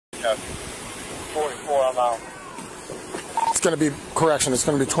Yes. 44, I'm out. It's going to be, correction, it's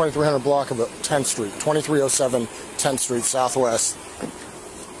going to be 2300 block of 10th Street, 2307 10th Street Southwest.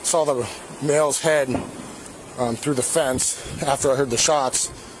 Saw the male's head through the fence after I heard the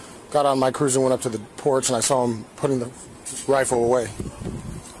shots. Got on my cruiser, went up to the porch, and I saw him putting the rifle away.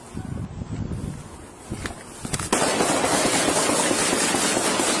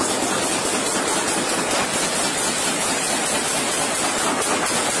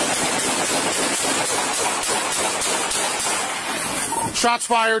 Shots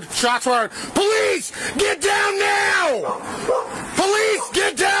fired! Shots fired! Police! Get down now! Police!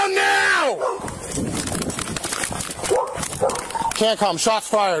 Get down now! Can't come. Shots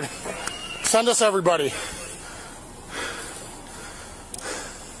fired. Send us everybody.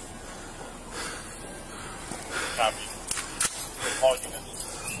 Copy. All units.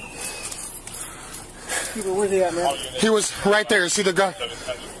 Where's he at, man? He was right there. You see the gun?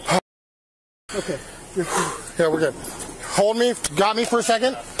 Okay. Yeah, we're good. Hold me. Got me for a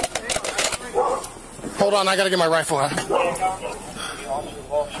second? Hold on. I got to get my rifle out.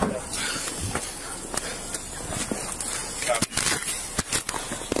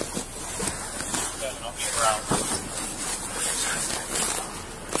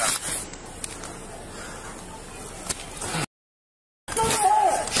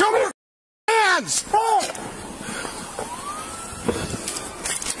 Show me your hands!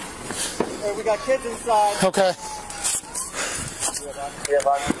 Hey, we got kids inside. Okay.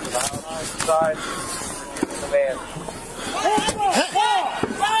 Inside. The van.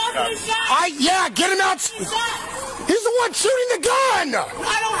 Yeah, get him out. He's the one shooting the gun.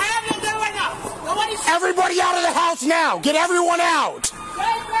 I don't have him there right now. Nobody's... Everybody out of the house now. Get everyone out.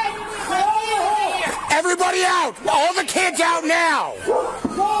 Everybody out. All the kids out now.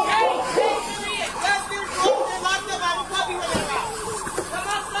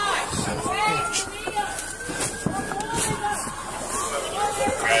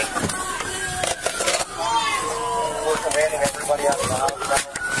 We're commanding everybody out of the house now.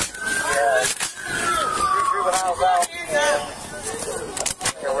 Yeah. 3 juveniles out and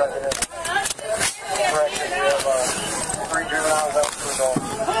a resident. Correction, we have 3 juveniles out, 2 adults.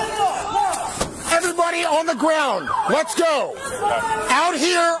 Everybody on the ground. Let's go. Out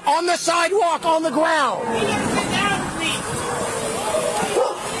here on the sidewalk on the ground.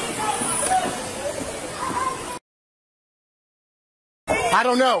 I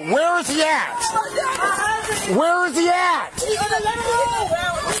don't know. Where is he at? Where is he at?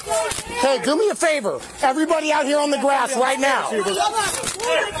 Hey, do me a favor. Everybody out here on the grass right now. He is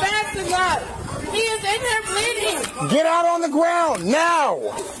in there bleeding. Get out on the ground now.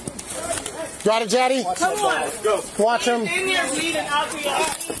 Got it, Daddy? Come on. Watch him. In there bleeding out here.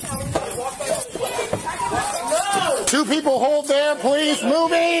 2 people hold there, please.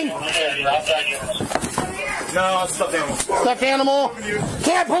 Moving. No, stuffed animal. Stuffed animal.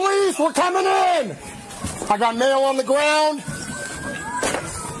 Camp police, we're coming in. I got male on the ground.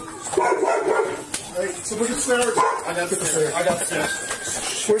 Hey, so look at Sarah. I got the center.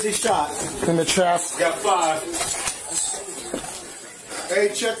 Where's he shot? In the chest. Got 5. Hey,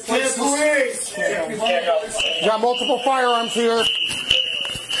 check places. Police! Got multiple firearms here.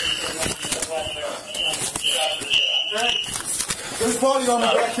 There's body armor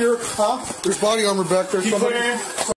back here. Huh? There's body armor back there. Keep clearing.